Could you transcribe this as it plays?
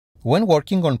When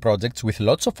working on projects with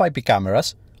lots of IP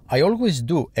cameras, I always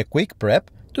do a quick prep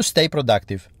to stay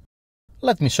productive.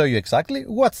 Let me show you exactly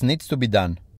what needs to be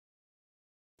done.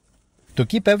 To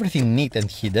keep everything neat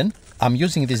and hidden, I'm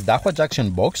using this Dahua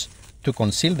Junction Box to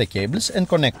conceal the cables and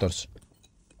connectors.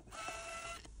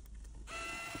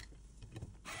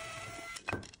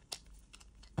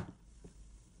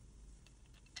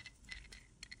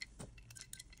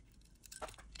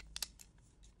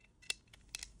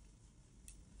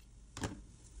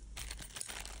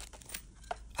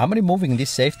 I'm removing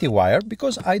this safety wire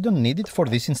because I don't need it for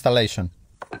this installation.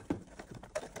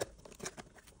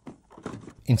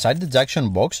 Inside the junction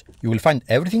box, you will find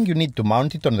everything you need to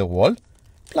mount it on the wall,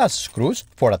 plus screws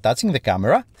for attaching the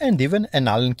camera and even an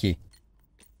Allen key.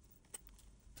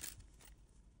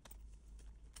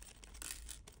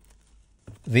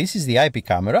 This is the IP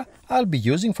camera I'll be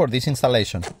using for this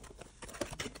installation.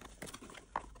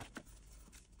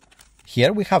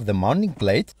 Here we have the mounting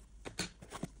plate,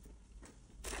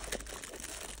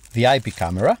 the IP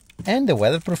camera and the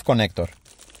weatherproof connector.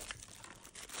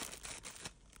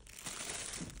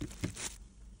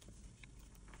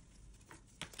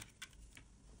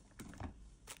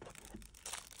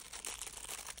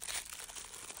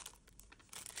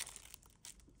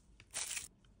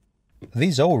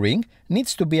 This O-ring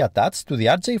needs to be attached to the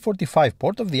RJ45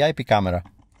 port of the IP camera.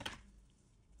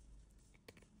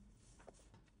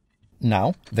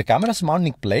 Now, the camera's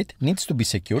mounting plate needs to be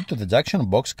secured to the junction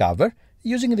box cover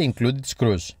using the included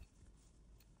screws.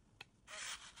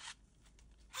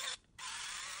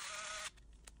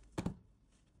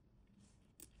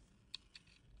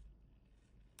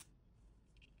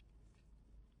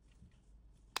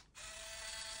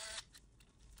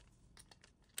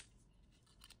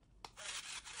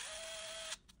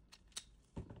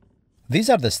 These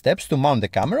are the steps to mount the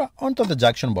camera onto the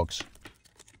junction box.